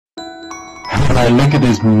Hey, look at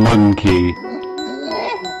this monkey.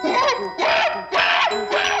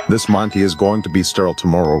 This monkey is going to be sterile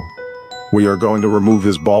tomorrow. We are going to remove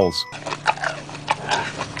his balls.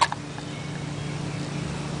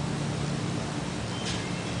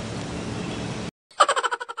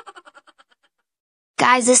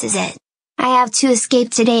 Guys, this is it. I have to escape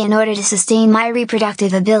today in order to sustain my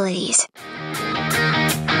reproductive abilities.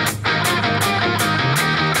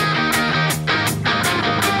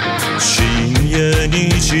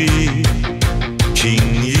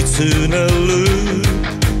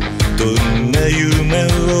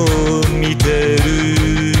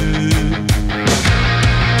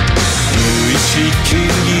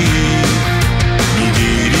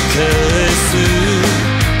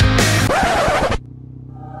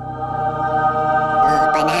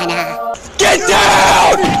 Get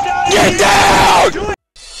down! Get down!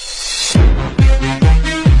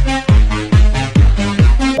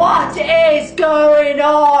 What is going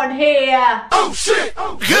on here? Oh shit!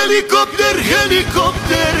 Helicopter!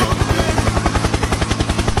 Helicopter!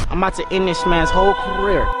 I'm about to end this man's whole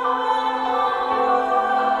career.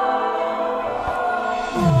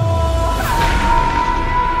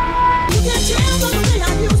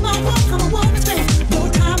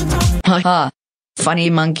 Haha. Funny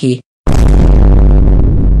monkey.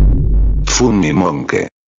 Funny monkey.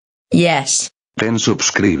 Yes. Ten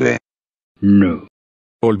subscribe. No.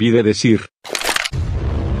 Olvide decir.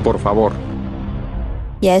 Por favor.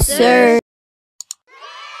 Yes, sir.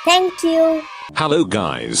 Thank you. Hello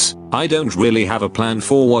guys, I don't really have a plan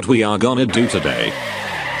for what we are gonna do today.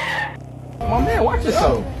 My man, watch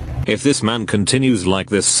yourself. If this man continues like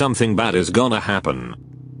this, something bad is gonna happen.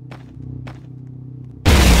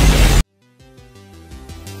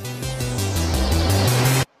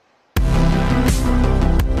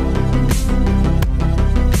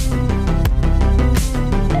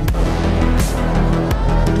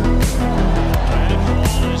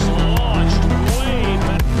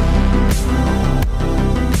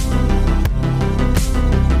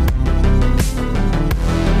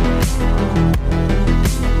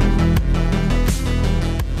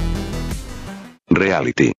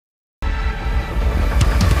 Reality.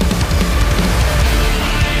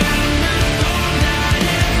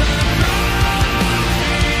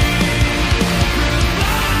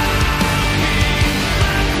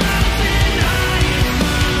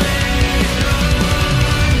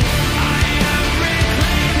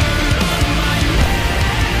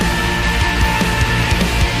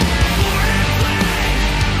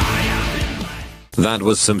 That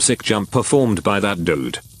was some sick jump performed by that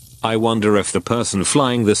dude. I wonder if the person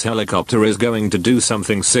flying this helicopter is going to do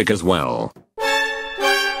something sick as well.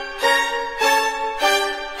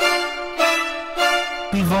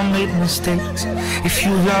 We've all made mistakes. If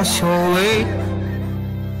you lost your way,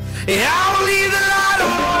 I'll leave the light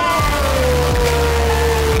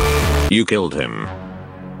on. You killed him.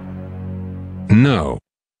 No.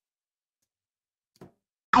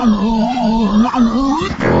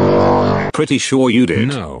 Pretty sure you did.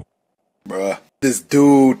 No. Bruh, this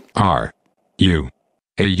dude. Are you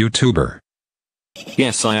a YouTuber?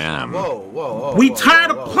 Yes, I am. We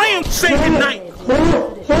tired of playing second night.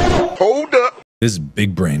 Hold up. This is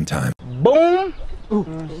big brain time. Boom.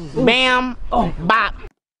 Bam. Bop.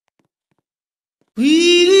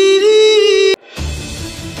 You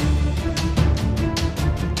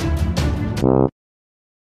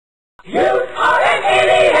are an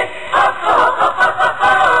idiot!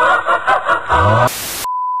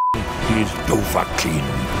 He's Dovahkiin,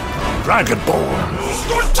 Dragonborn.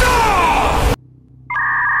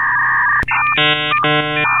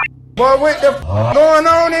 Boy, what the going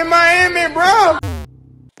on in Miami, bro?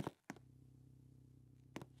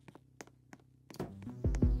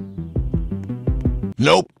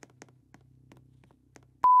 Nope.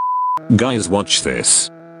 Guys, watch this.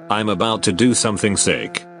 I'm about to do something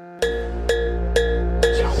sick.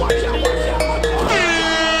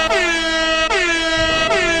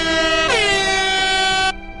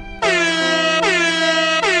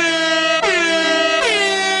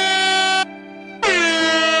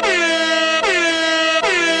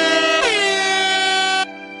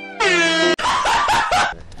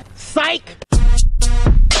 Psych!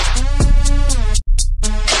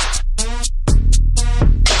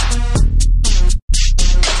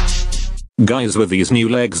 Guys, with these new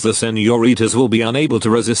legs the senoritas will be unable to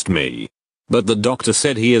resist me. But the doctor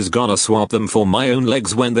said he is gonna swap them for my own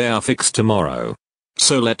legs when they are fixed tomorrow.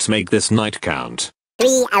 So let's make this night count.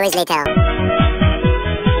 3 hours later.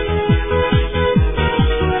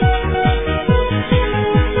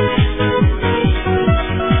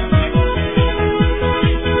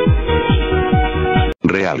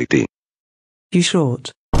 Reality. You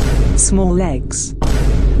short. Small legs.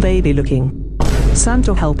 Baby looking. Stunt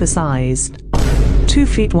or helper sized. 2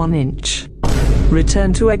 feet 1 inch.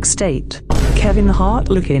 Return to X state. Kevin Hart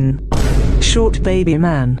looking. Short baby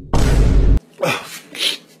man.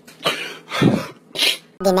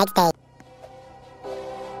 The next day.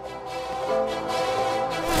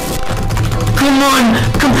 Come on!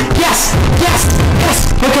 Come on! Yes! Yes!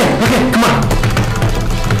 Yes! Okay, come on!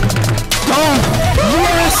 Oh!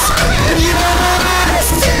 Yes! Yes!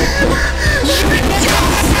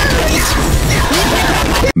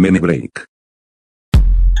 Mini break.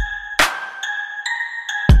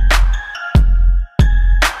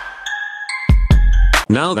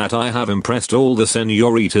 Now that I have impressed all the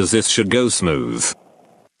senoritas, this should go smooth.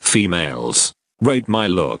 Females, rate my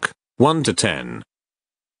look, 1 to 10.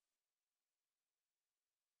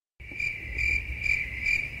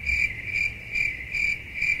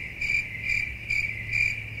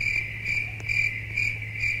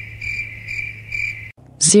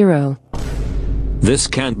 Zero. This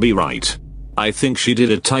can't be right. I think she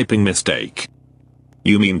did a typing mistake.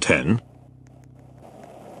 You mean 10?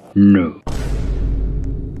 No.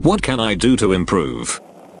 What can I do to improve?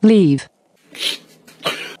 Leave.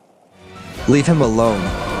 Leave him alone.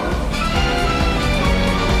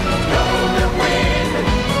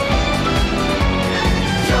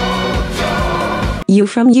 You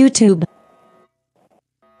from YouTube?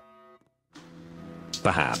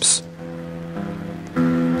 Perhaps.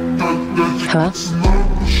 Huh?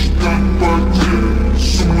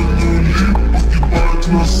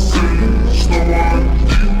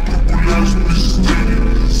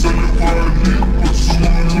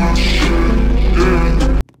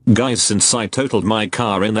 Guys, since I totaled my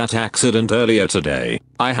car in that accident earlier today,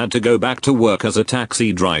 I had to go back to work as a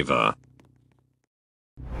taxi driver.